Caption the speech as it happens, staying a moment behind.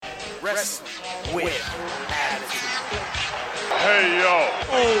Wrestling with Attitude. Hey, yo.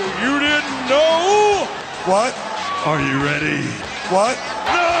 Oh, you didn't know? What? Are you ready? What?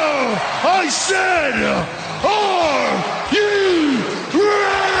 No! I said, are you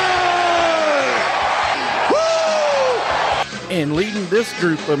ready? Woo! And leading this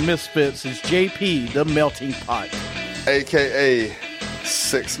group of misfits is JP, the Melting Pot. AKA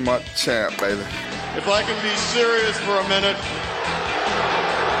 6-month champ, baby. If I can be serious for a minute,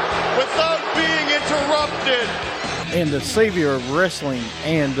 without being interrupted. And the savior of wrestling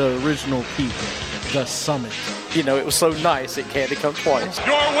and the original people, the Summit. You know, it was so nice it had to come twice.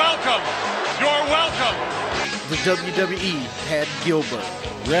 You're welcome. You're welcome. The WWE had Gilbert.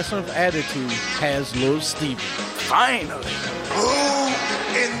 Wrestling with Attitude has Lil Steven. Finally. Who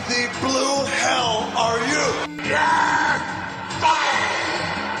in the blue hell are you?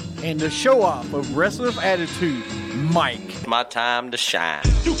 And the show-off of Wrestling with Attitude, Mike. My time to shine.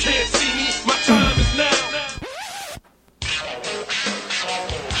 You can't see me, my time is now.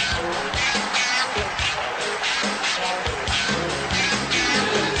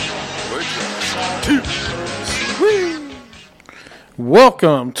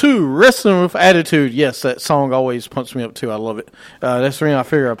 Welcome to Wrestling with Attitude. Yes, that song always pumps me up too. I love it. That's the reason I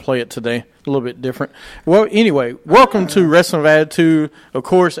figure I'd play it today. A little bit different. Well, anyway, welcome to Wrestling with Attitude. Of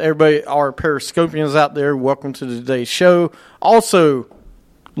course, everybody, our Periscopians out there, welcome to today's show. Also,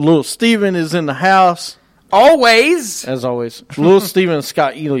 Lil Steven is in the house. Always. As always. Lil Steven and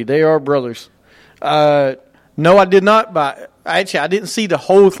Scott Ely, they are brothers. No, I did not, but actually, I didn't see the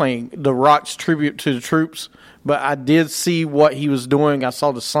whole thing, The Rock's tribute to the troops, but I did see what he was doing. I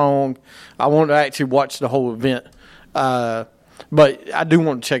saw the song. I wanted to actually watch the whole event. But I do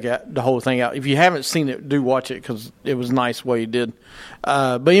want to check out the whole thing out. If you haven't seen it, do watch it because it was nice what he did.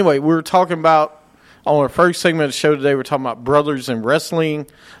 But anyway, we were talking about, on our first segment of the show today, we're talking about brothers in wrestling.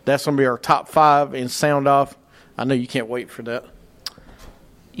 That's going to be our top 5 in Sound Off. I know you can't wait for that.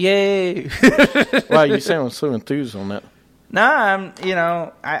 Yay. Wow, you sound so enthused on that. Nah,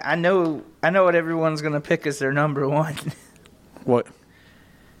 I know what everyone's going to pick as their number one. What?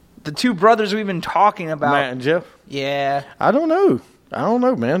 The two brothers we've been talking about. Matt and Jeff? Yeah. I don't know,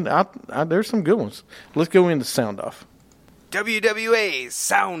 man. There's some good ones. Let's go into Sound Off. WWA's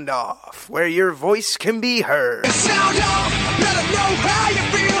Sound Off, where your voice can be heard. Sound off, let them know how you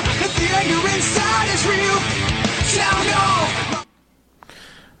feel. If the anger inside is real. Sound off.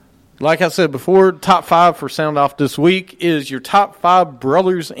 Like I said before, top 5 for Sound Off this week is your top 5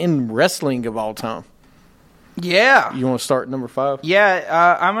 brothers in wrestling of all time. Yeah. You want to start number 5?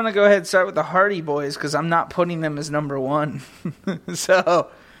 Yeah, I'm going to go ahead and start with the Hardy Boys because I'm not putting them as number 1.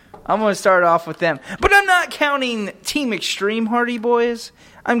 So I'm going to start off with them. But I'm not counting Team Extreme Hardy Boys.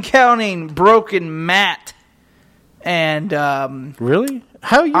 I'm counting Broken Matt and really?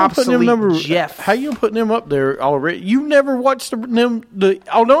 How are you putting them number? Jeff. How you putting them up there already? You never watched them. The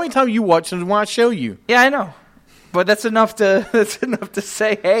only time you watch them is when I show you. Yeah, I know, but that's enough to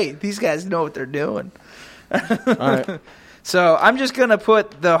say, hey, these guys know what they're doing. All right. So I'm just gonna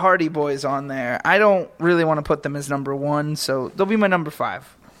put the Hardy Boys on there. I don't really want to put them as number 1, so they'll be my number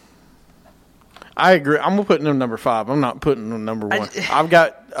 5. I agree. I'm gonna put them number 5. I'm not putting them number 1. I've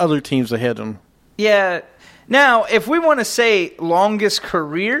got other teams ahead of them. Yeah. Now, if we want to say longest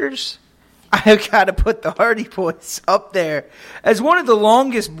careers, I've got to put the Hardy Boys up there as one of the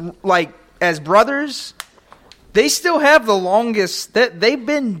longest, like, as brothers. They still have the longest. They've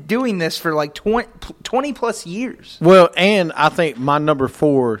been doing this for like 20 plus years. Well, and I think my number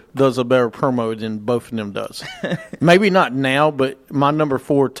 4 does a better promo than both of them does. Maybe not now, but my number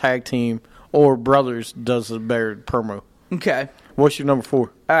 4 tag team or brothers does a better promo. Okay. What's your number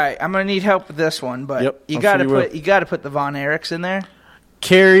 4? All right, I'm gonna need help with this one, but yep, you got to put the Von Erichs in there.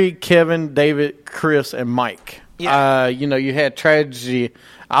 Kerry, Kevin, David, Chris, and Mike. Yeah. You had Tragedy.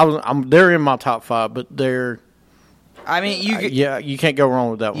 They're in my top 5, but they're. I mean, you can't go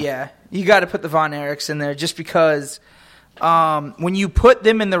wrong with that one. Yeah, you got to put the Von Erichs in there just because when you put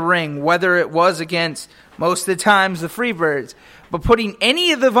them in the ring, whether it was against most of the times the Freebirds, but putting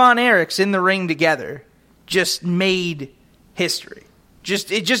any of the Von Erichs in the ring together just made history.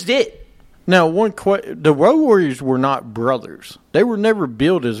 It just did. Now, the Road Warriors were not brothers. They were never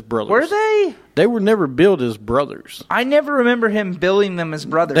billed as brothers. Were they? They were never billed as brothers. I never remember him billing them as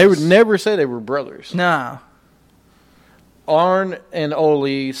brothers. They would never say they were brothers. No. Arn and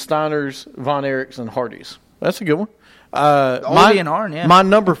Ole, Steiners, Von Erichs, and Hardys. That's a good one. Ole and Arn, yeah. My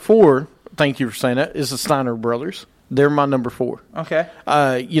number 4, thank you for saying that, is the Steiner brothers. They're my number 4. Okay.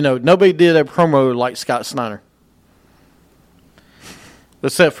 Nobody did a promo like Scott Steiner.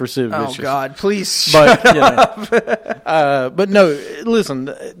 except for Sid Oh Vicious. God, please But shut you know, but no, listen,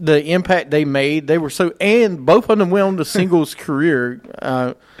 the impact they made, they were so, and both of them went on to singles career.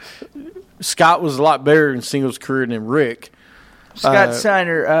 Scott was a lot better in singles career than Rick. Scott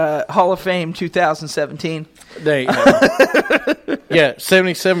Steiner, Hall of Fame 2017. They, yeah,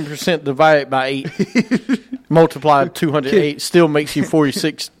 77% divided by 8, multiplied 208, still makes you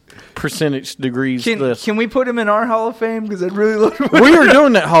 46 percentage degrees less. Can we put him in our Hall of Fame? Because I'd really love to. We are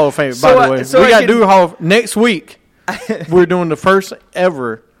doing that Hall of Fame, by the way. So we got to do a Hall of next week. We're doing the first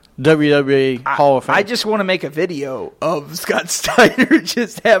ever WWE Hall of Fame. I just want to make a video of Scott Steiner,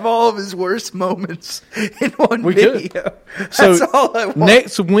 just have all of his worst moments in one video. That's So all I want.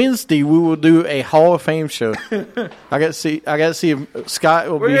 next Wednesday we will do a Hall of Fame show. I got to see if Scott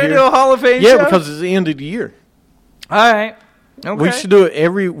will We're be gonna here. do a Hall of Fame Yeah, show? because it's the end of the year. All right. Okay. We should do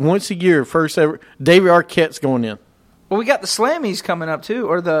it once a year. First ever. David Arquette's going in. Well, we got the Slammies coming up too,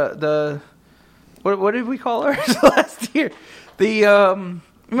 or the what did we call ours last year? The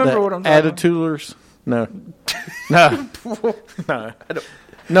remember what I'm talking about? Attituders? No,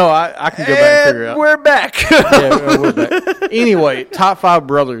 no. I can go back and figure it out. We're back. Yeah, we're back. Anyway, top 5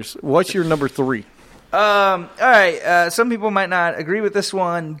 brothers. What's your number 3? All right. Some people might not agree with this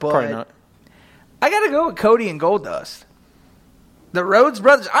one, but Probably not. I got to go with Cody and Goldust. The Rhodes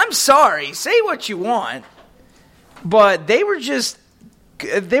brothers. I'm sorry. Say what you want, but they were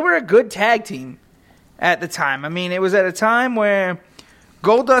a good tag team at the time. I mean, it was at a time where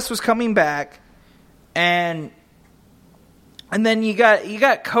Goldust was coming back, and then you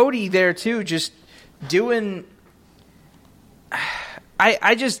got Cody there too, just doing.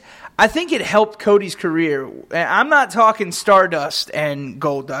 I think it helped Cody's career. I'm not talking Stardust and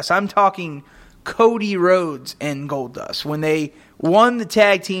Goldust. I'm talking Cody Rhodes and Goldust when they won the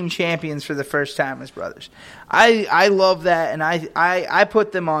tag team champions for the first time as brothers. I love that, and I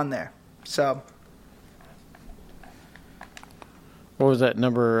put them on there. So What was that,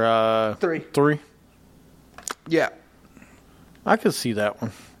 number 3? 3? Yeah. I could see that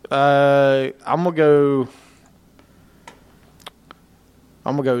one. I'm gonna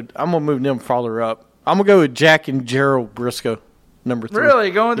move them farther up. I'm gonna go with Jack and Gerald Briscoe, number 3. Really?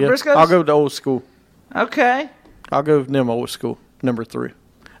 You going with the Briscoes? I'll go with the old school. Okay. I'll go with them old school, number 3.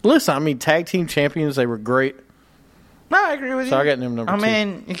 Listen, I mean, tag team champions, they were great. No, I agree with you. So I got them number 2. I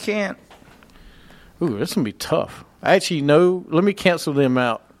mean, you can't. Ooh, this gonna be tough. Actually, no. Let me cancel them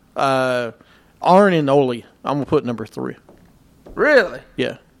out. Arn and Ole. I'm gonna put number 3. Really?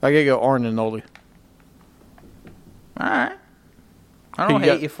 Yeah, I gotta go Arn and Ole. All right. I Who don't you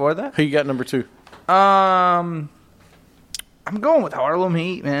hate got? you for that. Who you got number 2? I'm going with Harlem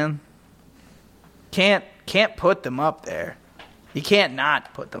Heat, man. Can't put them up there. You can't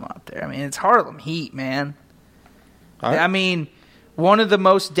not put them up there. I mean, it's Harlem Heat, man. All right. I mean, one of the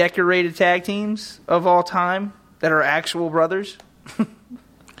most decorated tag teams of all time that are actual brothers.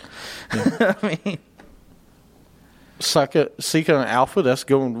 I mean, Sika and Alpha, that's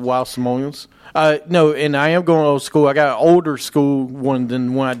going Wild Samoans. No, and I am going old school. I got an older school one than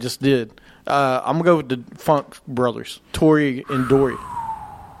the one I just did. I'm going to go with the Funk brothers, Terry and Dory.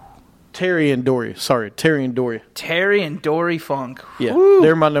 Terry and Dory. Terry and Dory Funk. Yeah, Woo.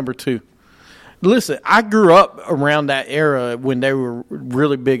 they're my number 2. Listen, I grew up around that era when they were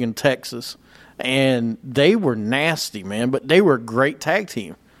really big in Texas, and they were nasty, man, but they were a great tag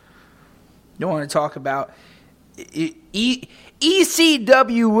team. You want to talk about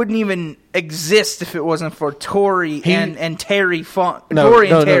ECW wouldn't even exist if it wasn't for Tori and Terry Funk. Dory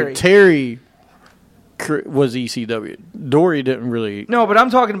and Terry. No, Terry was ECW. Dory didn't really. No, but I'm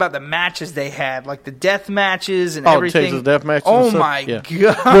talking about the matches they had, like the death matches and everything. Texas death matches. Oh and stuff? my Yeah.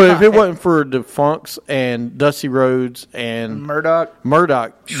 god! Well, if it wasn't for the Funks and Dusty Rhodes and Murdoch,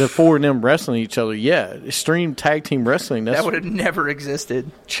 the 4 of them wrestling each other, yeah, extreme tag team wrestling. that would have never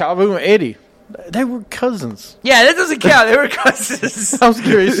existed. Chavu and Eddie. They were cousins. Yeah, that doesn't count. They were cousins. I was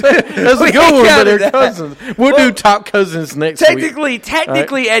curious. That's a We good one, but counted they're that. cousins. We'll do top cousins next week.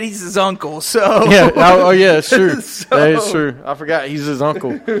 Technically, Eddie's his uncle. So Yeah. Oh, yeah. It's true. So- That is true. I forgot he's his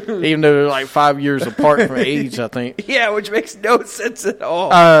uncle, even though they're like 5 years apart from age. I think. yeah, which makes no sense at all.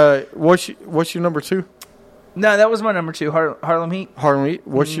 What's your number 2? No, that was my number 2, Harlem Heat. Harlem Heat.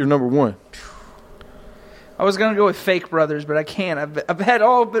 What's your number 1? I was gonna go with Fake Brothers, but I can't. I've had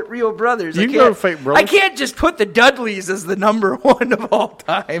all but real brothers. You I can can't, go with Fake Brothers. I can't just put the Dudleys as the number 1 of all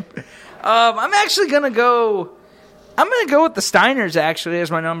time. I'm actually gonna go. I'm gonna go with the Steiners actually as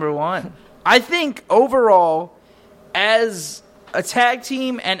my number 1. I think overall, as a tag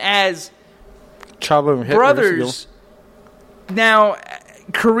team and as Chavo and Hitler brothers, now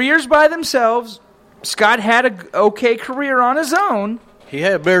careers by themselves. Scott had a okay career on his own. He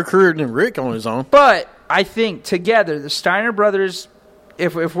had a better career than Rick on his own. But I think together, the Steiner brothers,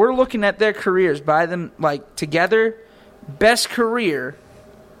 if we're looking at their careers by them like together, best career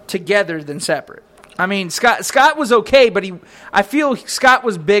together than separate. I mean, Scott was okay, but I feel Scott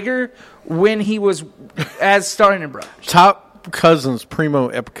was bigger when he was as Steiner brothers. Top cousins, Primo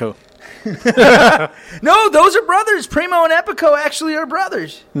and Epico. No, those are brothers. Primo and Epico actually are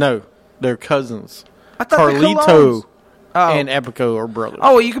brothers. No, they're cousins. I thought the Carlito Colognes. and Epico are brothers.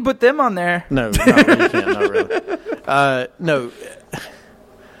 Oh, well, you can put them on there. No, you can't. Not really.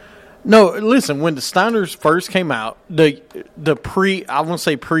 No, listen, when the Steiners first came out, I won't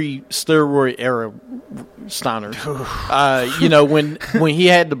say pre-steroid era Steiner. When he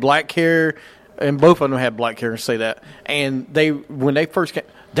had the black hair, and both of them had black hair, and say that, and when they first came,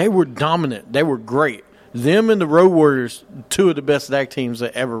 they were dominant. They were great. Them and the Road Warriors, two of the best tag teams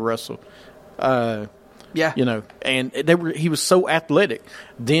that ever wrestled. Yeah. And he was so athletic.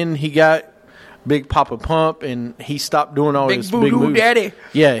 Then he got Big Papa Pump, and he stopped doing all his big moves. Daddy.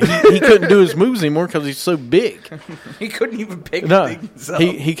 Yeah, he couldn't do his moves anymore because he's so big. He couldn't even pick things up.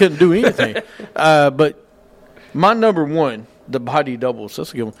 He couldn't do anything. But my number one, the body doubles.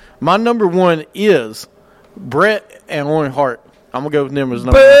 That's a good one. My number one is Brett and Owen Hart. I'm going to go with them as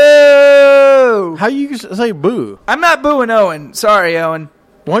number Boo! one. How you say boo? I'm not booing Owen. Sorry, Owen.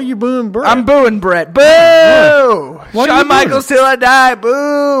 Why are you booing Brett? I'm booing Brett. Boo! Why are you Shawn booing Michaels till I die.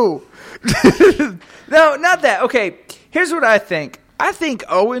 Boo! No, not that. Okay, here's what I think. I think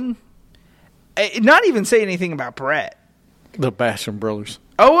Owen, not even say anything about Brett. The Basham Brothers.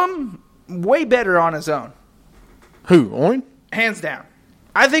 Owen, way better on his own. Who, Owen? Hands down.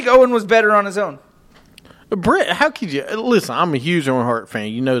 I think Owen was better on his own. Brett, how could you... Listen, I'm a huge Owen Hart fan.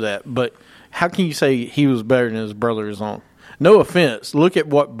 You know that. But how can you say he was better than his brother is on? No offense. Look at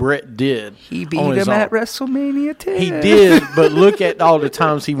what Brett did. He beat him at WrestleMania 10. He did, but look at all the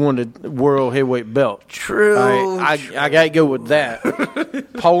times he won the World Heavyweight Belt. True. I got to go with that.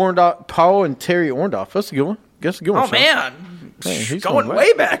 Paul and Terry Orndorff. That's a good one. That's a good one. Oh, man. He's going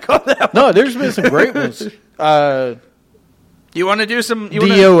way back on that one. No, there's been some great ones. You want to do some...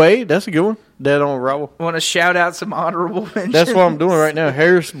 DOA. That's a good one. Dead on Arrival. Want to shout out some honorable mentions? That's what I'm doing right now.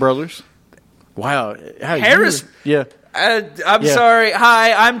 Harris Brothers. Wow. Harris? Yeah. I'm sorry.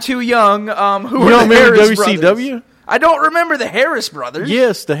 Hi, I'm too young. Who are You don't the remember Harris WCW? brothers? I don't remember the Harris brothers.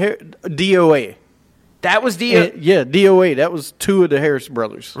 Yes, the DOA. That was DOA? Yeah, DOA. That was two of the Harris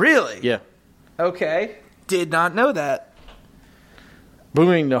brothers. Really? Yeah. Okay. Did not know that.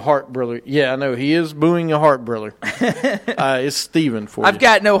 Booing the Hart brother. Yeah, I know. He is booing the Hart brother. It's Steven for I've you.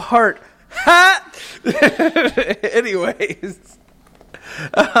 got no heart. Ha! Anyways.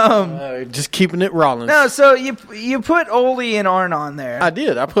 Just keeping it rolling. No, so you put Ole and Arn on there. I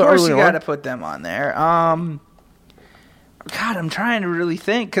did. I put Of course Ole you and got Arn. to put them on there. God, I'm trying to really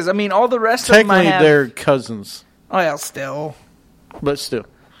think because I mean all the rest of them I Technically, have. they're cousins, Well, still. but still.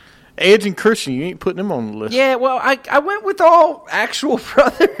 Edge and Christian, you ain't putting them on the list. Yeah, well, I went with all actual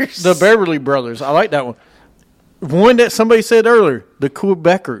brothers. The Beverly Brothers. I like that one. One that somebody said earlier, the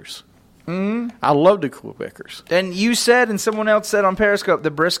Quebecers. Mm-hmm. I love the Quebecers. And you said, and someone else said on Periscope,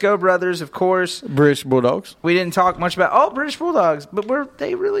 the Briscoe brothers, of course. British Bulldogs. We didn't talk much about, British Bulldogs, but were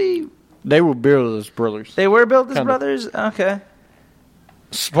they really... They were billed as brothers. They were billed as Kinda. brothers? Okay.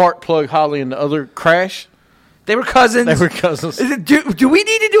 Spark Plug Holly and the other Crash. They were cousins. They were cousins. Do we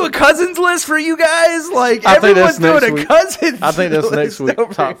need to do a cousins list for you guys? Like, I think everyone's that's doing next a week. cousins I think that's list next week.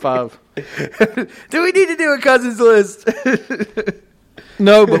 over Top 5. Do we need to do a cousins list?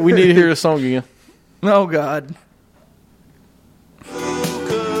 No, but we need to hear the song again. Oh, God.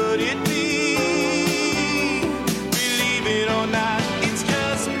 Could it be? Believe it or not, it's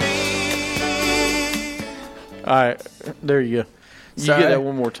just me. All right. There you go. You Sorry. get that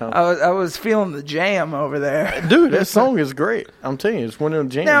one more time. I was feeling the jam over there. Dude, that song is great. I'm telling you, it's one of the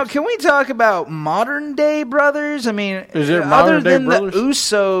jams. Now, can we talk about modern day brothers? I mean, Is there other modern day than brothers? the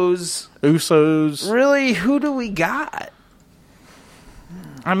Usos, Usos. really, who do we got?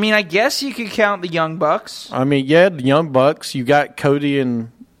 I mean, I guess you could count the Young Bucks. I mean, yeah, the Young Bucks. You got Cody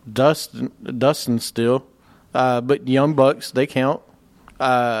and Dustin still. But the Young Bucks, they count.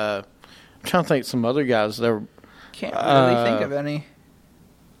 I'm trying to think of some other guys that were. Can't really think of any.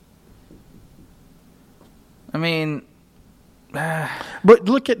 I mean, But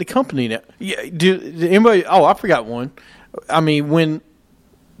look at the company now. Yeah, did anybody? Oh, I forgot one. I mean, when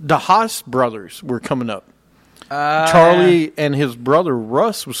the Haas brothers were coming up, Charlie and his brother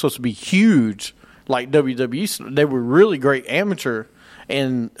Russ was supposed to be huge, like WWE. They were really great amateur,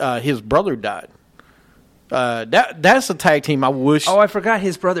 and his brother died. That's a tag team I wish. Oh, I forgot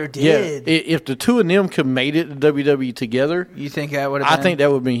his brother did. If the two of them could made it to WWE together, You think that would have been? I think that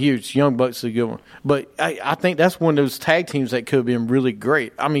would have been huge. Young Bucks is a good one. But I think that's one of those tag teams that could have been really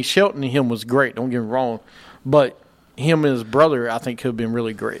great. I mean, Shelton and him was great, don't get me wrong. But him and his brother, I think, could have been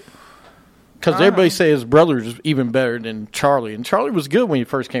really great. Because everybody say his brother is even better than Charlie. And Charlie was good when he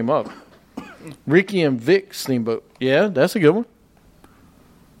first came up. Ricky and Vic Steamboat. Yeah, that's a good one.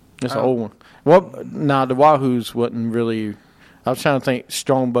 That's an old one. Well, the Wahoos wasn't really. I was trying to think.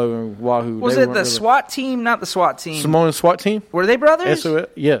 Strongbow and Wahoo. Was it the SWAT team? Not the SWAT team. Samoan SWAT team? Were they brothers? SOS?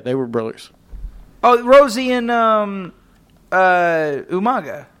 Yeah, they were brothers. Oh, Rosie and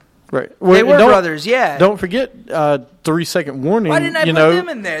Umaga. Right. They were brothers, yeah. Don't forget 3 Second Warning. Why didn't I put them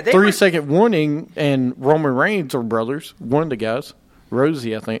in there? 3 Second Warning and Roman Reigns are brothers. One of the guys.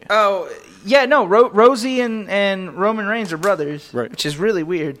 Rosie, I think. Oh, yeah, no. Rosie and Roman Reigns are brothers. Right. Which is really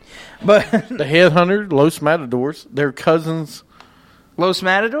weird. But the Headhunter, Los Matadors, they're cousins. Los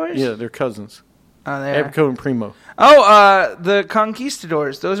Matadors? Yeah, they're cousins. Oh, they are. Apico and Primo. Oh, the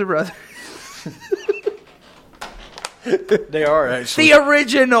Conquistadors. Those are brothers. They are, actually. The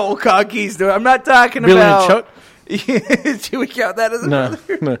original Conquistador. I'm not talking Billy about... and Chuck? Do we count that as a brother?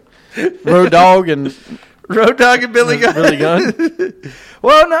 No. Road Dogg and Billy Gunn. Billy Gunn.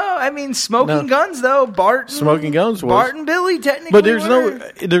 Well, no, I mean Smoking Guns though. Smoking Guns was. Bart and Billy technically. But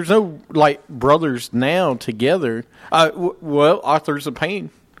there's no like brothers now together. Well, Authors of Pain.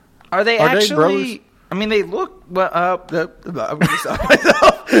 Are they brothers? actually? I mean, they look. Well, I'm going to stop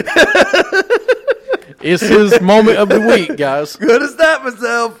myself. It's his moment of the week, guys. Good to stop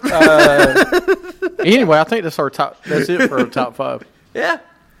myself. Anyway, I think that's our top. That's it for our top 5. Yeah,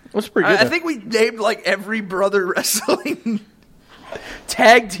 that's pretty good. I think we named like every brother wrestling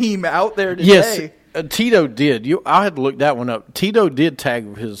tag team out there today. Yes, Tito did. I had to look that one up. Tito did tag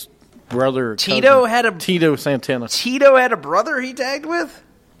with his brother. Tito Santana. Tito had a brother he tagged with.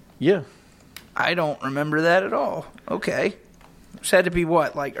 Yeah, I don't remember that at all. Okay, this had to be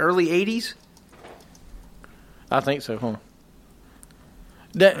what, like early '80s. I think so, huh?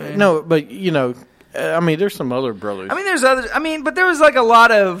 No, but I mean, there's some other brothers. I mean, there's others. I mean, but there was like a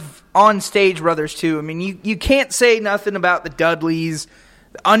lot of on-stage brothers too. I mean, you can't say nothing about the Dudleys,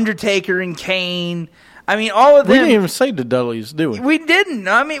 the Undertaker and Kane. I mean, all of them. We didn't even say the Dudleys, did we? We didn't.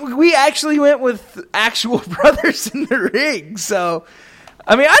 I mean, we actually went with actual brothers in the ring. So,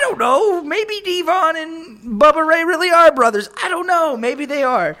 I mean, I don't know. Maybe Devon and Bubba Ray really are brothers. I don't know. Maybe they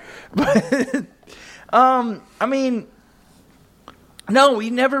are. But, I mean, no, we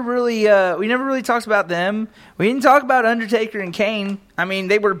never really talked about them. We didn't talk about Undertaker and Kane. I mean,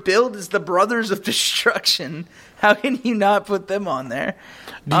 they were billed as the Brothers of Destruction. How can you not put them on there?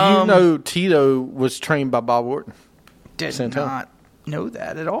 Do you know Tito was trained by Bob Orton? Did not know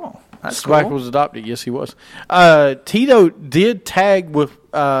that at all. That's Spike cool. was adopted. Yes, he was. Tito did tag with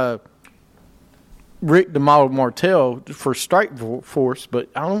Rick the Model Martel for Strike Force, but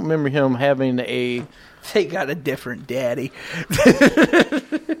I don't remember him having a... They got a different daddy.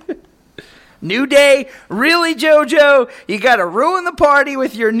 New Day? Really, JoJo? You got to ruin the party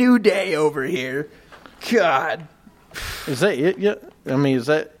with your New Day over here. God. Is that it yet? I mean, is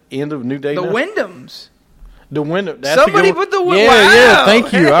that end of New Day The now? Wyndhams. The Wyndham. Somebody put the Wyndham. Yeah,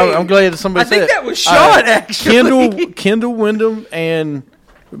 thank you. Hey. I'm glad that somebody said I think that was Sean, actually. Kendall Wyndham and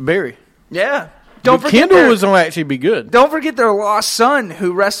Barry. Yeah. Don't But forget Kendall was going to actually be good. Don't forget their lost son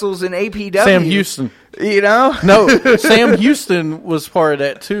who wrestles in APW. Sam Houston. You know? No, Sam Houston was part of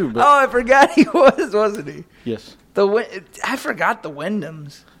that too. But Oh, I forgot he was, wasn't he? yes, I forgot the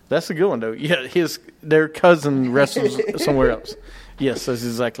Wyndhams. that's a good one though. Yeah, their cousin wrestles somewhere else. Yes, that's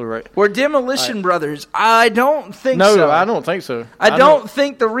exactly right. We're Demolition Brothers. I don't think No, so. I don't think so. I don't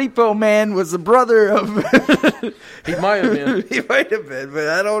think the Repo Man was the brother of... He might have been. He might have been, but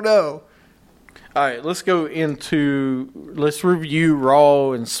I don't know. All right, let's review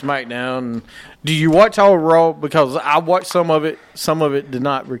Raw and SmackDown. Do you watch all of Raw? Because I watched some of it. Some of it did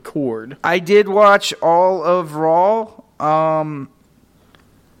not record. I did watch all of Raw.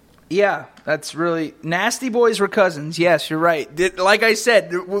 Yeah, that's really... Nasty Boys were cousins. Yes, you're right. Like I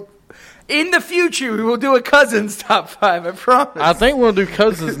said, in the future, we will do a cousins top 5, I promise. I think we'll do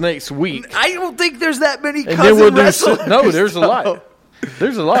cousins next week. I don't think there's that many And cousin then we'll do wrestlers. no. There's a though. lot.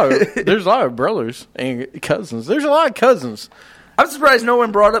 There's a lot of brothers and cousins. There's a lot of cousins. I'm surprised no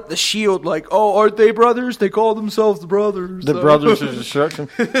one brought up the Shield. Like, oh, aren't they brothers? They call themselves the Brothers. The Brothers of Destruction.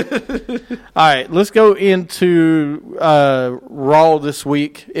 All right, let's go into Raw this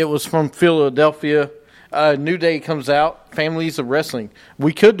week. It was from Philadelphia. New Day comes out. Families of Wrestling.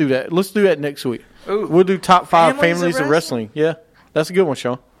 We could do that. Let's do that next week. Ooh. We'll do top 5 Families families of of wrestling. Yeah, that's a good one,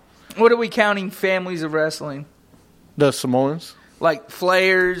 Sean. What are we counting families of wrestling? The Samoans. Like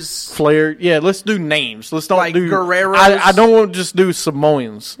Flairs. Flair. Yeah, let's do names. Let's don't Like do Guerreros? I don't want to just do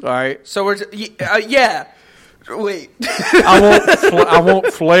Samoans. All right. So we're yeah. Wait. I want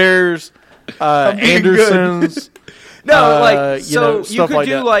Flairs, Andersons. No, you you stuff could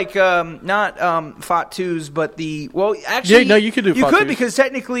like do that. not Fatus, but actually no, you could do You Fatus. could, because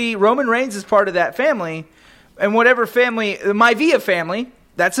technically Roman Reigns is part of that family, and whatever family, the Maivia family,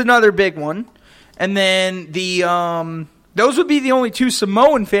 that's another big one, and then the those would be the only two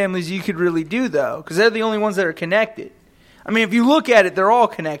Samoan families you could really do, though, because they're the only ones that are connected. I mean, if you look at it, they're all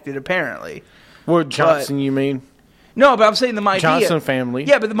connected, apparently. What Johnson? You mean? No, but I'm saying the Maivia Johnson family.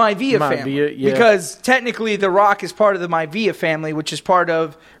 Yeah, but the Maivia family. Yeah. Because technically The Rock is part of the Maivia family, which is part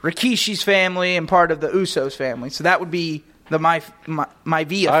of Rikishi's family and part of the Usos family. So that would be the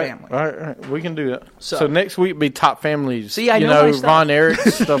Maivia family. All right, we can do that. So- So next week be top families. See, I know my stuff. Von Erich,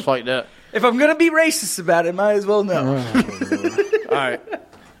 stuff like that. If I'm going to be racist about it, might as well know. All right.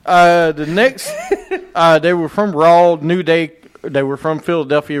 The next, they were from Raw. New Day. They were from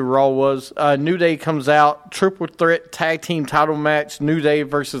Philadelphia. Raw was. New Day comes out. Triple threat tag team title match. New Day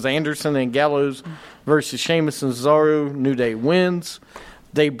versus Anderson and Gallows versus Sheamus and Cesaro. New Day wins.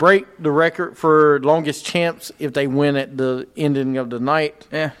 They break the record for longest champs if they win at the ending of the night.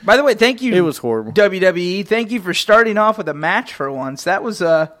 Yeah. By the way, thank you. It was horrible. WWE. Thank you for starting off with a match for once. That was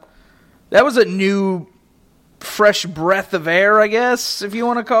a new, fresh breath of air, I guess, if you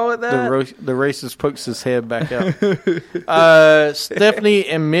want to call it that. The racist pokes his head back out. Stephanie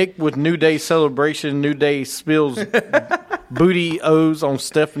and Mick with New Day celebration. New Day spills booty O's on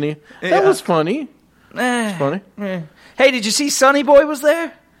Stephanie. That was funny. Funny. Hey, did you see Sonny Boy was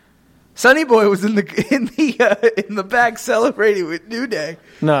there? Sonny Boy was in the back celebrating with New Day.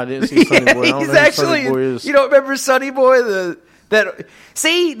 No, I didn't see Sonny Boy. I don't He's know who actually. Sonny Boy is. You don't remember Sonny Boy?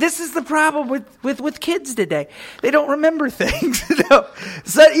 See, this is the problem with kids today. They don't remember things. No.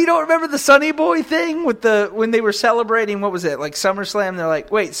 So you don't remember the Sonny Boy thing when they were celebrating, what was it, like SummerSlam? They're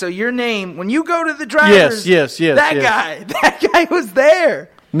like, wait, so your name, when you go to the drivers, Yes. that guy was there.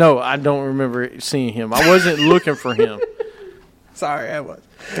 No, I don't remember seeing him. I wasn't looking for him. Sorry, I was.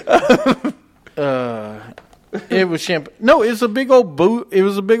 It was champagne. No, it was a big old It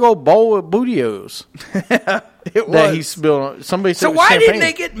was a big old bowl of Bootios. It was. That he spilled on. Somebody said So it was why champagne. didn't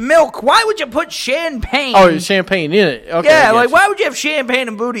they get milk? Why would you put champagne? Oh, it's champagne in it. Okay, Yeah, I like guess. why would you have champagne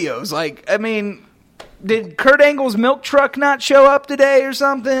and Bootios? Like, I mean, did Kurt Angle's milk truck not show up today or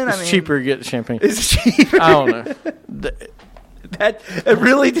something? It's cheaper to get the champagne. It's cheaper. I don't know. That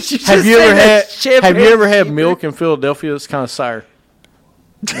really? Did you just Have you say ever that had champagne Have you ever had cheaper? milk in Philadelphia? It's kind of sour.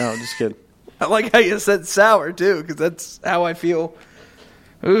 No, just kidding. I like how you said sour too, because that's how I feel.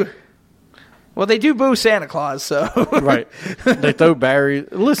 Ooh. Well, they do boo Santa Claus, so Right. They throw Barry.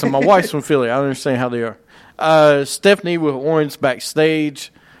 Listen, my wife's from Philly. I understand how they are. Stephanie with Owens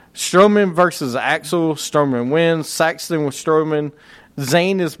backstage. Strowman versus Axel. Strowman wins. Saxton with Strowman.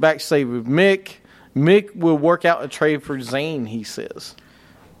 Zayn is backstage with Mick. Mick will work out a trade for Zayn, he says.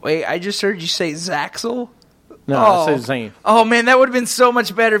 Wait, I just heard you say Zaxel. No, I said Zayn. Oh man, that would have been so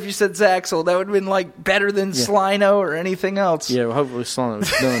much better if you said Zaxel. That would have been like better than Slino or anything else. Yeah, well, hopefully Sloan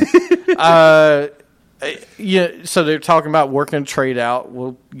is done. Yeah, so they're talking about working a trade out.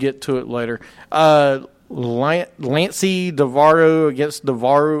 We'll get to it later. Lancey Dorado against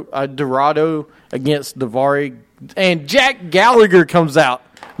Dorado against Davari, and Jack Gallagher comes out.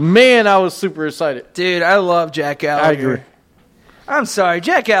 Man, I was super excited. Dude, I love Jack Gallagher. I agree. I'm sorry,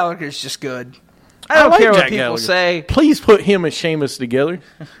 Jack Gallagher's just good. I don't like care what Jack people Gallagher. say. Please put him and Sheamus together.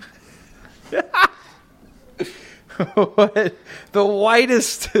 What? The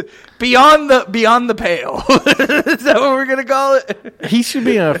whitest beyond the pale. Is that what we're gonna call it? He should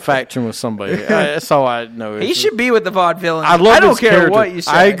be in a faction with somebody. That's all I know. He should be with the vaudevillain. I love don't his care character. what you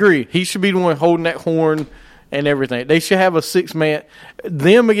say. I agree. He should be the one holding that horn and everything. They should have a 6-man.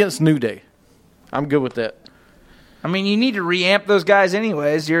 Them against New Day. I'm good with that. I mean, you need to reamp those guys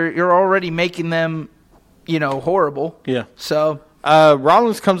anyways. You're already making them, horrible. Yeah. So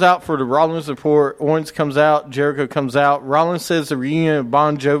Rollins comes out for the Rollins report. Owens comes out. Jericho comes out. Rollins says the reunion of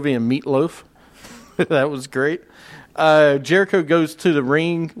Bon Jovi and Meatloaf. That was great. Jericho goes to the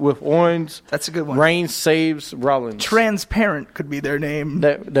ring with Owens. That's a good one. Reigns saves Rollins. Transparent could be their name.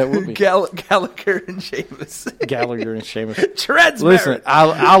 That would be. Gallagher and Sheamus. Gallagher and Sheamus. Transparent. Listen,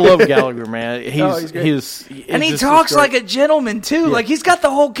 I love Gallagher, man. He's great. And he just talks is great. like a gentleman too. Like he's got the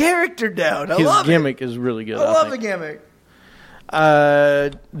whole character down. I His love gimmick is really good. it. I love the think. gimmick.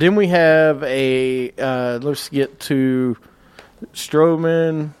 Then we have let's get to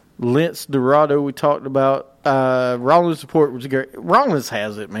Strowman Lince Dorado we talked about. Rollins report was great. Rollins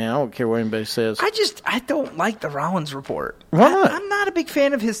has it, man. I don't care what anybody says. I don't like the Rollins report. Why not? I'm not a big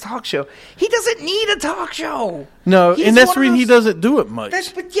fan of his talk show. He doesn't need a talk show. No, He's and that's one the of reason he those- doesn't do it much.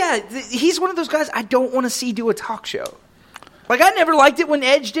 He's one of those guys I don't want to see do a talk show. Like, I never liked it when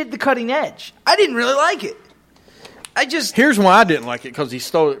Edge did the Cutting Edge. I didn't really like it. Here's why I didn't like it, because he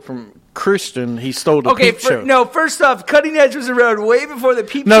stole it from Christian. He stole the Peep Show. No, first off, Cutting Edge was around way before the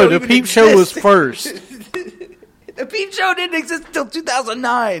Peep Show. No, the even Peep Show was existed. first. The Peep Show didn't exist until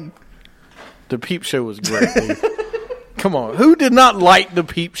 2009. The Peep Show was great, dude. Come on. Who did not like the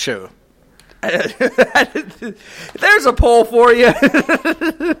Peep Show? There's a poll for you.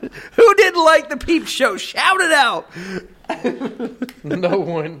 Who didn't like the Peep Show? Shout it out. No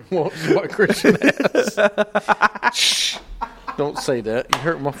one wants what Christian has. Shh. Don't say that. You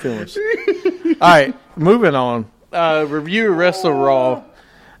hurt my feelings. All right, moving on. Review of Wrestle Raw.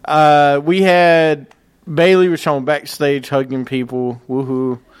 We had Bailey was shown backstage hugging people.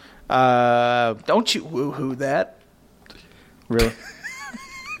 Woohoo. Don't you woohoo that. Really?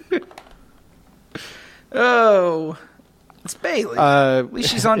 Oh, it's Bailey. At least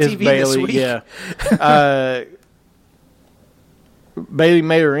she's on TV this week. Yeah. Bailey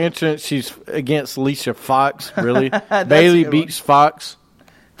made her entrance. She's against Alicia Fox. Really, Bailey beats Fox.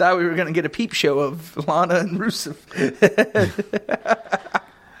 Thought we were going to get a Peep Show of Lana and Rusev.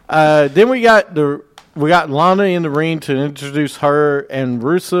 Then we got Lana in the ring to introduce her and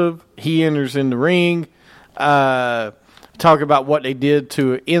Rusev. He enters in the ring. Talk about what they did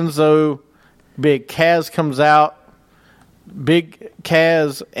to Enzo. Big Kaz comes out. Big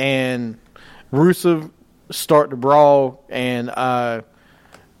Kaz and Rusev start the brawl, and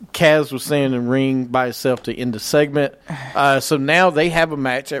Kaz was standing in the ring by himself to end the segment. So now they have a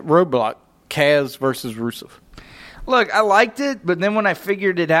match at Roadblock, Kaz versus Rusev. Look, I liked it, but then when I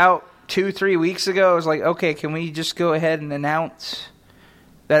figured it out 2-3 weeks ago, I was like, okay, can we just go ahead and announce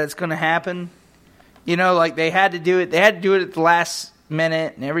that it's going to happen? You know, like they had to do it. They had to do it at the last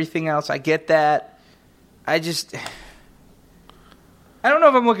minute and everything else. I get that. I don't know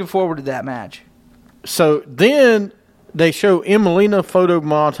if I'm looking forward to that match. So then they show Emelina photo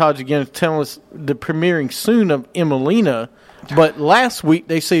montage again, telling us the premiering soon of Emelina. But last week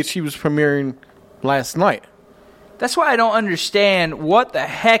they said she was premiering last night. That's why I don't understand what the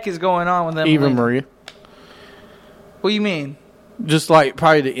heck is going on with them. Eva Marie. What do you mean? Just like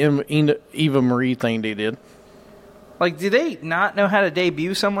probably the Eva Marie thing they did. Like, do they not know how to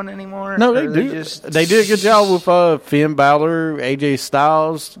debut someone anymore? No, they Or do. They did a good job with Finn Balor, AJ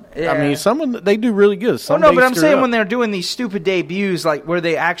Styles. Yeah. I mean, they do really good. Oh, no, but I'm saying when they're doing these stupid debuts, like where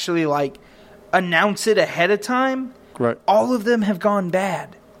they actually like announce it ahead of time, right? All of them have gone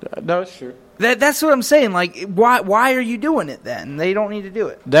bad. No, it's true. That's what I'm saying. Like, why are you doing it then? They don't need to do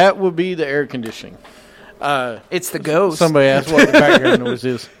it. That would be the air conditioning. It's the ghost. Somebody asked what the background noise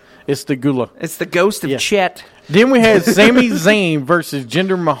is. It's the Gula. It's the ghost of Chet. Then we had Sami Zayn versus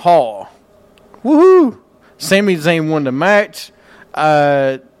Jinder Mahal. Woohoo! Sami Zayn won the match.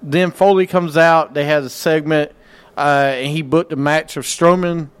 Then Foley comes out. They had a segment, and he booked a match of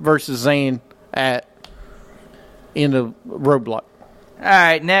Strowman versus Zayn in the Roadblock. All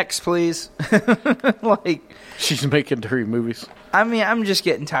right, next, please. Like, she's making dirty movies. I mean, I'm just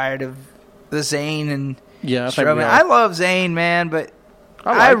getting tired of the Zayn and I think Strowman. we are. I love Zayn, man, but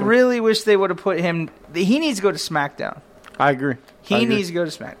I really wish they would have put him. He needs to go to SmackDown. I agree. He needs to go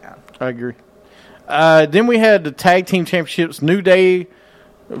to SmackDown. I agree. Then we had the tag team championships: New Day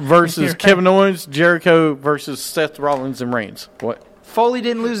versus Kevin Owens, Jericho versus Seth Rollins and Reigns. What? Foley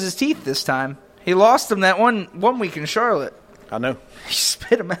didn't lose his teeth this time. He lost them that one week in Charlotte. I know. He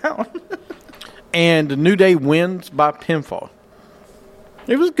spit them out. And the New Day wins by pinfall.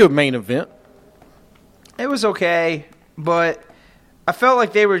 It was a good main event. It was okay, but I felt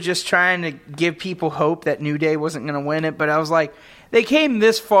like they were just trying to give people hope that New Day wasn't going to win it. But I was like, they came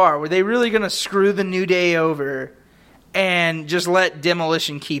this far. Were they really going to screw the New Day over and just let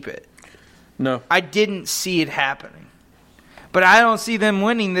Demolition keep it? No. I didn't see it happening. But I don't see them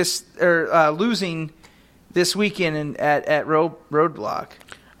winning this or losing this weekend at Roadblock.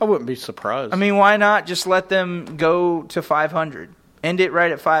 I wouldn't be surprised. I mean, why not just let them go to 500? End it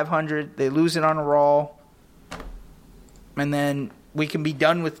right at 500. They lose it on a Raw. And then we can be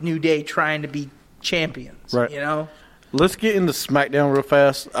done with New Day trying to be champions. Right. You know? Let's get into SmackDown real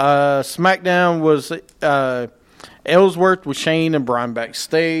fast. SmackDown was Ellsworth with Shane and Bryan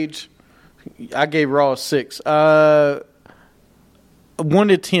backstage. I gave Raw a 6. 1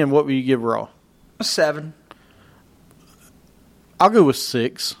 to 10, what would you give Raw? A 7. I'll go with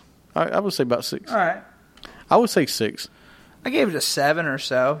 6. I would say about 6. All right. I would say 6. I gave it a 7 or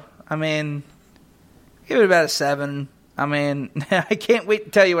so. I mean, give it about a 7. I mean, I can't wait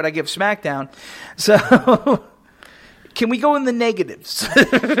to tell you what I give SmackDown. So, can we go in the negatives?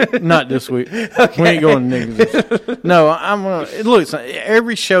 Not this week. Okay. We ain't going negatives. No, I'm gonna. Look,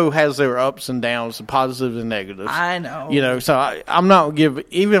 every show has their ups and downs, the positives and negatives. I know. You know, so I'm not gonna give.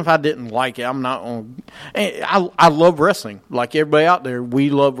 Even if I didn't like it, I'm not on. I love wrestling. Like everybody out there, we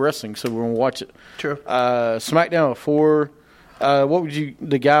love wrestling, so we're gonna watch it. True. SmackDown 4. What would you,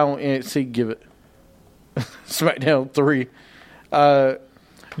 the guy on NXT, give it? SmackDown 3.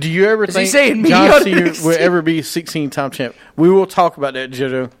 Do you ever think saying John Cena will ever be 16-time champ? We will talk about that,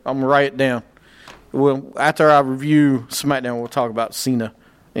 Joe. I'm going to write it down. Well, after I review SmackDown, we'll talk about Cena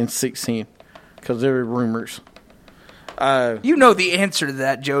in 16 because there are rumors. You know the answer to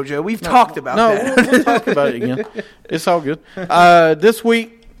that, JoJo. We've talked about that. No, we'll talk about it again. It's all good. This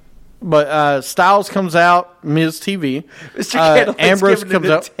week, but Styles comes out, Miz TV. Mr. Candle Ambrose comes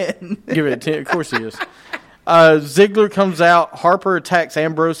out. 10. Give it a 10. Of course he is. Ziggler comes out. Harper attacks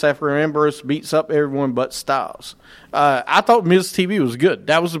Ambrose after Ambrose beats up everyone but Styles. I thought Miz TV was good.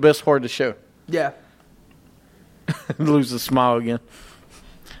 That was the best part of the show. Yeah. Lose a smile again.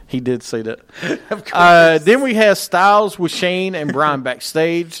 He did say that. Of course. Then we have Styles with Shane and Bryan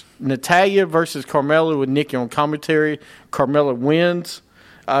backstage. Natalya versus Carmella with Nikki on commentary. Carmella wins.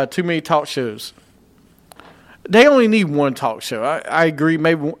 Too many talk shows. They only need one talk show. I agree,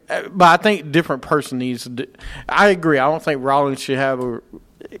 maybe, but I think a different person needs to. I agree. I don't think Rollins should have a.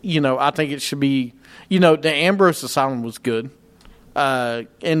 I think it should be. The Ambrose Asylum was good,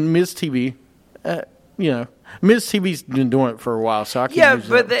 and Miz TV. Miz TV's been doing it for a while, so I can't. Yeah,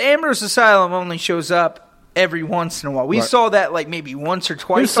 but the Ambrose Asylum only shows up every once in a while. We saw that like maybe once or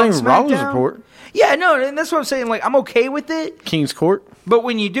twice on SmackDown. Rollins report. Yeah, no, and that's what I'm saying. Like, I'm okay with it. King's Court. But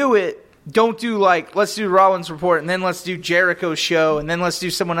when you do it, don't do like, let's do Rollins report, and then let's do Jericho's show, and then let's do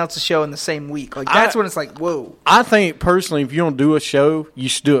someone else's show in the same week. Like, that's when it's like, whoa. I think, personally, if you don't do a show, you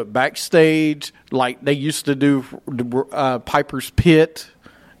should do it backstage, like they used to do Piper's Pit,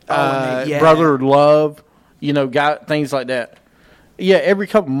 Brother Love, things like that. Yeah, every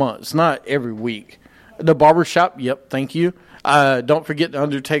couple months, not every week. The barbershop, yep, thank you. Don't forget the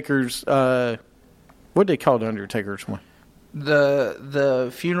Undertaker's, what do they call the Undertaker's one?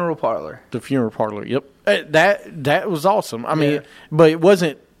 The funeral parlor. The funeral parlor. Yep. That was awesome. I mean, but it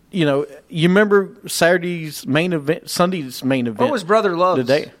wasn't. You remember Saturday's main event, Sunday's main event. What was Brother Love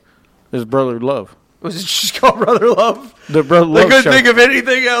today? It was Brother Love. Was it just called Brother Love? The Brother Love show. They couldn't think of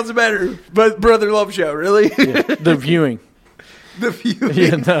anything else better, but Brother Love show. Really? Yeah, the viewing. The viewing.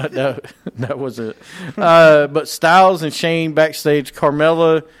 Yeah, no, that wasn't it. But Styles and Shane backstage.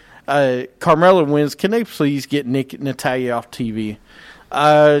 Carmella wins. Can they please get Natalya off TV?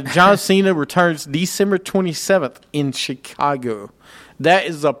 John Cena returns December 27th in Chicago. That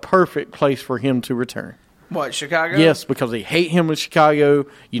is a perfect place for him to return. What, Chicago? Yes, because they hate him in Chicago.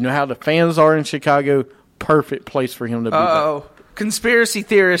 You know how the fans are in Chicago. Perfect place for him to be back. Conspiracy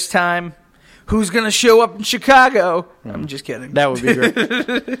theorist time. Who's going to show up in Chicago? I'm just kidding. That would be great.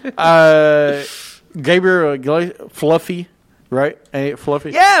 Gabriel Fluffy. Right? Ain't it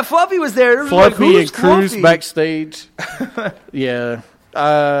Fluffy? Yeah, Fluffy was there. Fluffy and Cruz backstage. Yeah.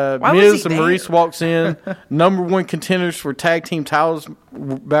 Miz and Maurice walks in. Number 1 contenders for tag team titles,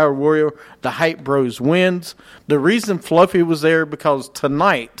 Battle Royal. The Hype Bros wins. The reason Fluffy was there because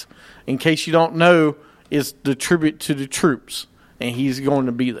tonight, in case you don't know, is the tribute to the troops. And he's going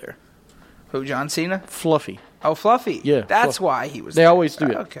to be there. Who, John Cena? Fluffy. Oh, Fluffy. Yeah. That's why he was there. They always do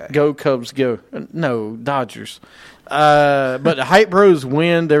it. Okay. Go Cubs, go. No, Dodgers. But the Hype Bros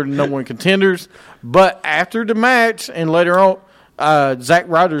win. They're the number 1 contenders. But after the match and later on, Zack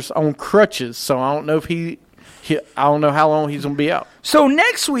Ryder's on crutches. So I don't know if I don't know how long he's going to be out. So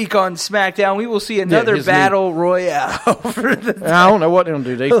next week on SmackDown, we will see another Battle Royale. I don't know what they're going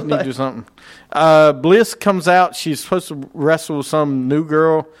to do. They need to do something. Bliss comes out. She's supposed to wrestle with some new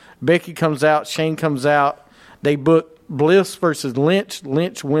girl. Becky comes out. Shane comes out. They book Bliss versus Lynch.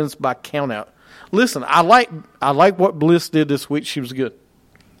 Lynch wins by countout. Listen, I like what Bliss did this week. She was good.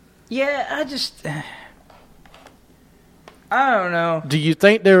 Yeah, I don't know. Do you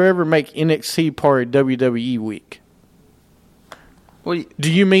think they'll ever make NXT part of WWE week?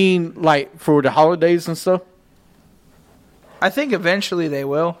 Do you mean like for the holidays and stuff? I think eventually they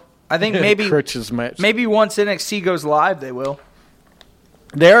will. I think maybe Crutches match. Maybe once NXT goes live, they will.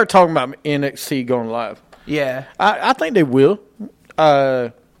 They are talking about NXT going live. Yeah, I think they will.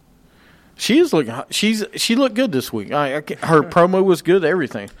 She looked good this week. Her promo was good.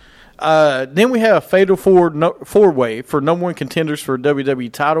 Everything. Then we have a fatal four-way for number 1 contenders for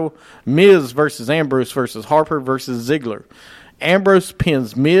WWE title: Miz versus Ambrose versus Harper versus Ziggler. Ambrose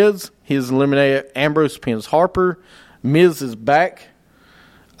pins Miz. He is eliminated. Ambrose pins Harper. Miz is back.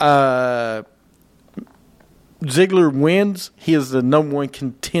 Ziggler wins. He is the number 1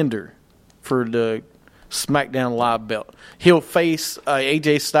 contender for the SmackDown Live belt. He'll face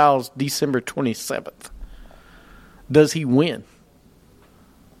AJ Styles December 27th. Does he win?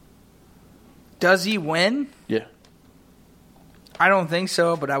 Does he win? Yeah. I don't think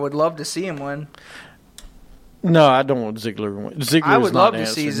so, but I would love to see him win. No, I don't want Ziggler to win. Ziggler I would love to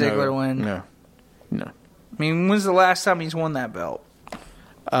answer. see Ziggler win. No. I mean, when's the last time he's won that belt?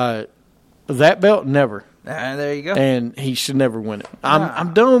 That belt, never. There you go. And he should never win it.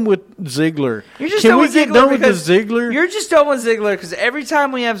 I'm done with Ziggler. You're just Can done we with get Ziggler done with the because Ziggler? You're just done with Ziggler because every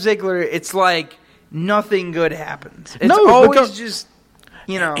time we have Ziggler, it's like nothing good happens. It's No, always because just,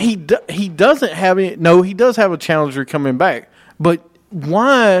 you know. He doesn't have it. No, he does have a challenger coming back. But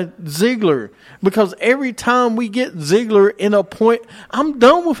why Ziggler? Because every time we get Ziggler in a point, I'm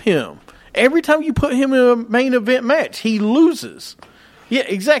done with him. Every time you put him in a main event match, he loses. Yeah,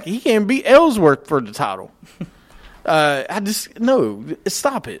 exactly. He can't beat Ellsworth for the title.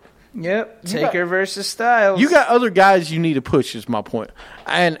 Stop it. Yep, Taker versus Styles. You got other guys you need to push, is my point.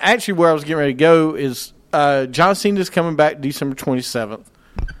 And actually, where I was getting ready to go is John Cena's coming back December 27th.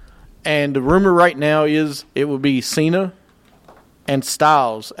 And the rumor right now is it will be Cena and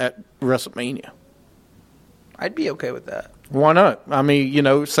Styles at WrestleMania. I'd be okay with that. Why not? I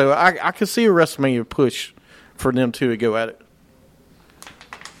mean, so I could see a WrestleMania push for them two to go at it.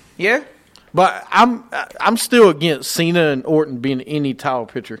 Yeah? But I'm still against Cena and Orton being any title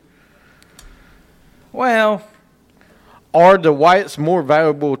picture. Well, are the Wyatts more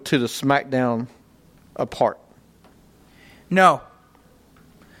valuable to the SmackDown apart? No.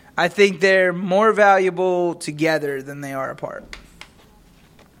 I think they're more valuable together than they are apart.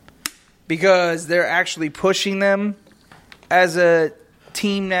 Because they're actually pushing them as a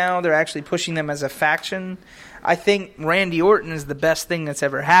team now. They're actually pushing them as a faction. I think Randy Orton is the best thing that's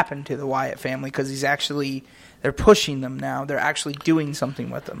ever happened to the Wyatt family because they're pushing them now. They're actually doing something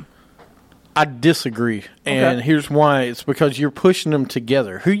with them. I disagree. And here's why. It's because you're pushing them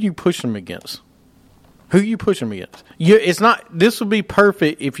together. Who you pushing them against? It's not. This would be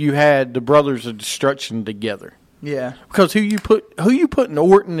perfect if you had the Brothers of Destruction together. Yeah. Because who you putting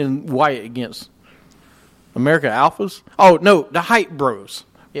Orton and Wyatt against? American Alphas? Oh no, the Hype Bros.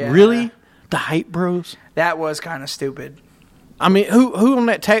 Yeah. Really? The Hype Bros? That was kind of stupid. I mean, who on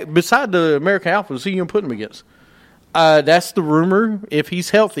that tag beside the American Alphas? Who you gonna put him against? That's the rumor. If he's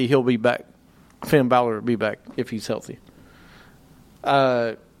healthy, he'll be back. Finn Balor will be back if he's healthy.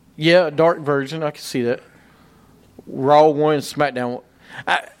 Yeah, a dark version. I can see that. Raw 1, SmackDown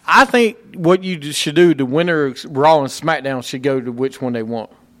 1. I think what you should do, the winner of Raw and SmackDown should go to which one they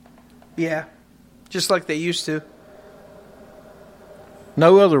want. Yeah. Just like they used to.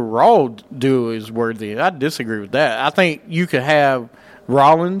 No other Raw duo is worthy. I disagree with that. I think you could have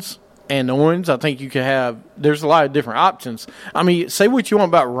Rollins and Owens. I think you could have. There's a lot of different options. I mean, say what you want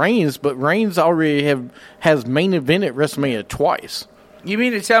about Reigns, but Reigns already has main event at WrestleMania twice. You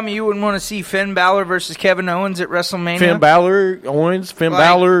mean to tell me you wouldn't want to see Finn Balor versus Kevin Owens at WrestleMania? Finn Balor, Owens,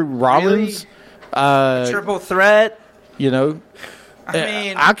 Balor, Rollins. Really? Triple threat?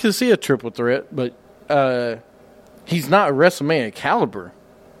 I could see a triple threat, but he's not a WrestleMania caliber.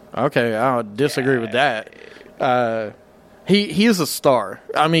 Okay, I'll disagree with that. He is a star.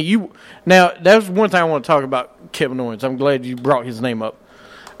 I mean, now that's one thing I want to talk about Kevin Owens. I'm glad you brought his name up.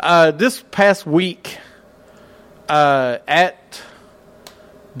 This past week, at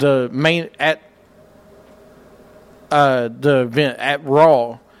the event at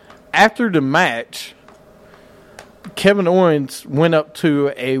Raw, after the match, Kevin Owens went up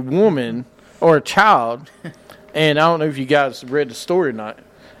to a woman or a child, and I don't know if you guys read the story or not.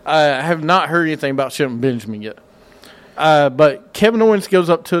 I have not heard anything about Shelton Benjamin yet. But Kevin Owens goes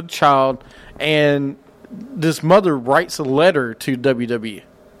up to a child, and this mother writes a letter to WWE.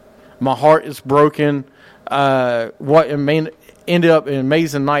 My heart is broken. What ended up an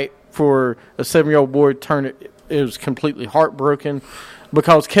amazing night for a 7-year-old boy it was completely heartbroken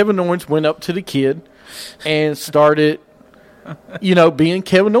because Kevin Owens went up to the kid and started, being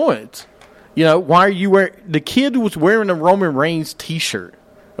Kevin Owens. Why are you wearing... The kid was wearing a Roman Reigns T-shirt,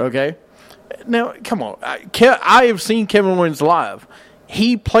 okay? Now, come on. I have seen Kevin Owens live.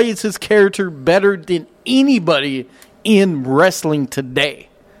 He plays his character better than anybody in wrestling today.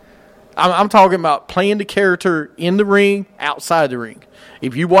 I'm talking about playing the character in the ring, outside the ring.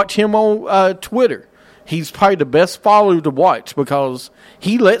 If you watch him on Twitter, he's probably the best follower to watch because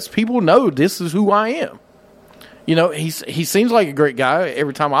he lets people know this is who I am. He seems like a great guy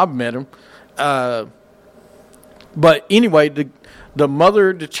every time I've met him. But anyway, the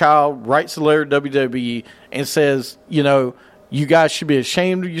mother of the child writes a letter to WWE and says, you guys should be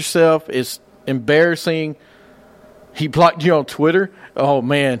ashamed of yourself. It's embarrassing. He blocked you on Twitter. Oh,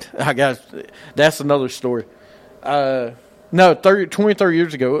 man. That's another story. No, 20, 30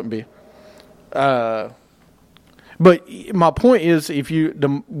 years ago it wouldn't be. But my point is,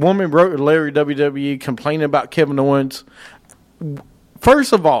 the woman wrote a letter to WWE complaining about Kevin Owens.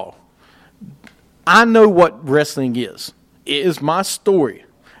 First of all, I know what wrestling is. It is my story.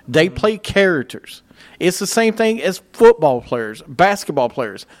 They play characters. It's the same thing as football players, basketball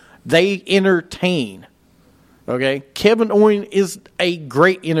players. They entertain. Okay? Kevin Owens is a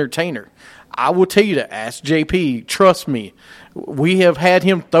great entertainer. I will tell you that. Ask JP. Trust me. We have had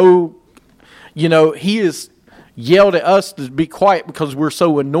him throw, he has yelled at us to be quiet because we're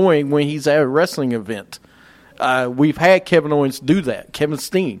so annoying when he's at a wrestling event. We've had Kevin Owens do that, Kevin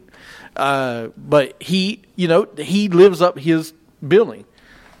Steen. But he lives up his billing.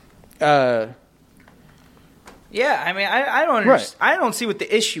 Yeah, I mean, I don't understand. Right. I don't see what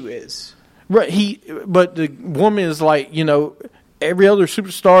the issue is. Right. But the woman is like, every other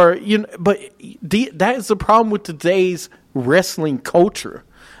superstar, but that is the problem with today's wrestling culture.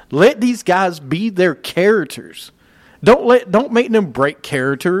 Let these guys be their characters. Don't make them break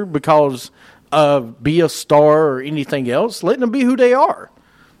character because of be a star or anything else. Let them be who they are.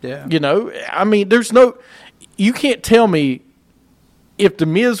 Yeah. I mean, you can't tell me if The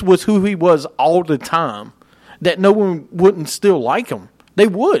Miz was who he was all the time that no one wouldn't still like him. They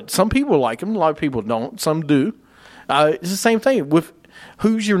would. Some people like him. A lot of people don't. Some do. It's the same thing with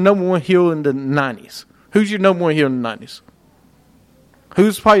who's your number one heel in the 90s. Who's your number one heel in the 90s?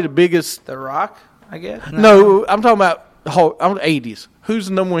 Who's probably the biggest? The Rock, I guess. No, I'm talking about 80s. Who's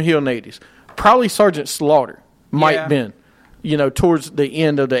the number one heel in the 80s? Probably Sergeant Slaughter might have been, towards the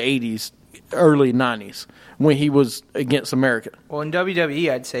end of the 80s, early 90s when he was against America. Well, in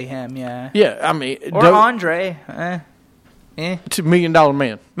WWE, I'd say him, yeah. Yeah, I mean. Or Andre. $1 Million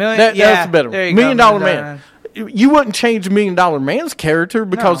Man. That's a better one. $1 Million go, Man. You wouldn't change $1 Million Man's character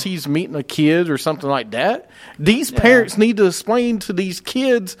because he's meeting a kid or something like that. These parents need to explain to these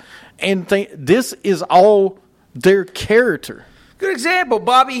kids and think this is all their character. Good example,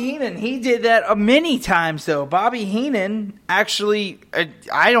 Bobby Heenan. He did that many times, though. Bobby Heenan actually,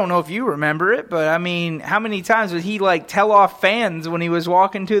 I don't know if you remember it, but I mean, how many times would he tell off fans when he was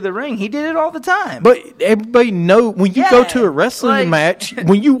walking to the ring? He did it all the time. But everybody know when you go to a wrestling match,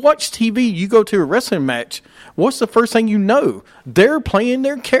 when you watch TV, you go to a wrestling match, what's the first thing you know? They're playing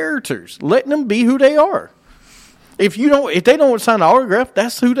their characters, letting them be who they are. If they don't sign an autograph,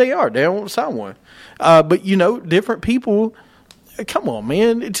 that's who they are. They don't sign one. But different people. Come on,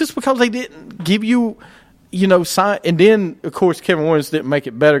 man. Just because they didn't give you, sign. And then, of course, Kevin Owens didn't make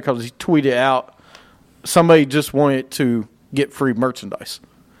it better because he tweeted out somebody just wanted to get free merchandise,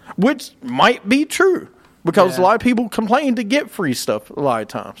 which might be true because a lot of people complain to get free stuff a lot of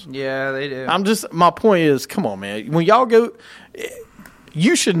times. Yeah, they do. My point is, come on, man. When y'all go,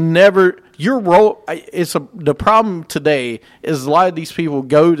 you should never, your role, the problem today is a lot of these people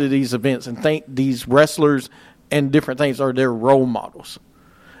go to these events and think these wrestlers and different things are their role models.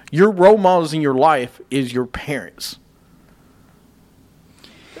 Your role models in your life is your parents.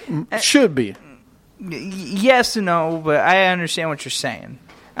 Should be. Yes and no, but I understand what you're saying.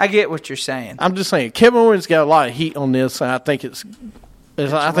 I get what you're saying. I'm just saying, Kevin Owens got a lot of heat on this, and I think it's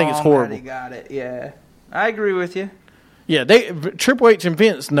horrible. He got it. Yeah, I agree with you. Yeah, Triple H and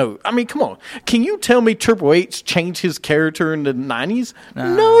Vince, no. I mean, come on. Can you tell me Triple H changed his character in the 90s?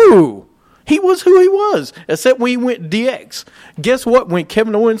 No. He was who he was, except when he went DX. Guess what? When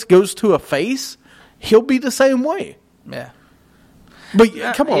Kevin Owens goes to a face, he'll be the same way. Yeah. But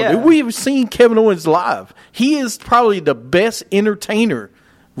come on, dude, we have seen Kevin Owens live. He is probably the best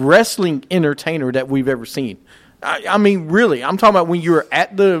wrestling entertainer that we've ever seen. I mean, really, I'm talking about when you're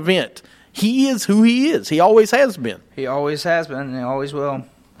at the event. He is who he is. He always has been. He always has been, and he always will.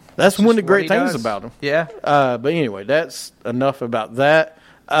 That's one of the great things about him. Yeah. But anyway, that's enough about that.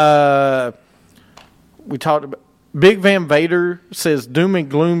 We talked about Big Van Vader says doom and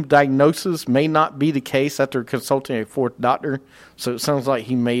gloom diagnosis may not be the case after consulting a fourth doctor. So it sounds like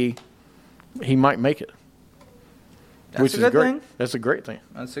he might make it. That's a good thing. That's a great thing.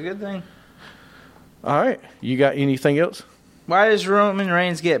 That's a good thing. All right. You got anything else? Why does Roman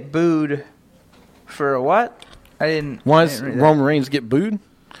Reigns get booed for a what? Why does Roman Reigns get booed?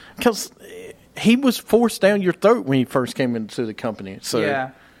 Because he was forced down your throat when he first came into the company.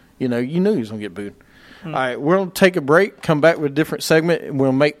 So, you knew he was going to get booed. All right, we're going to take a break, come back with a different segment, and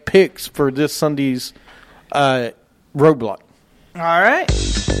we'll make picks for this Sunday's Roadblock. All right.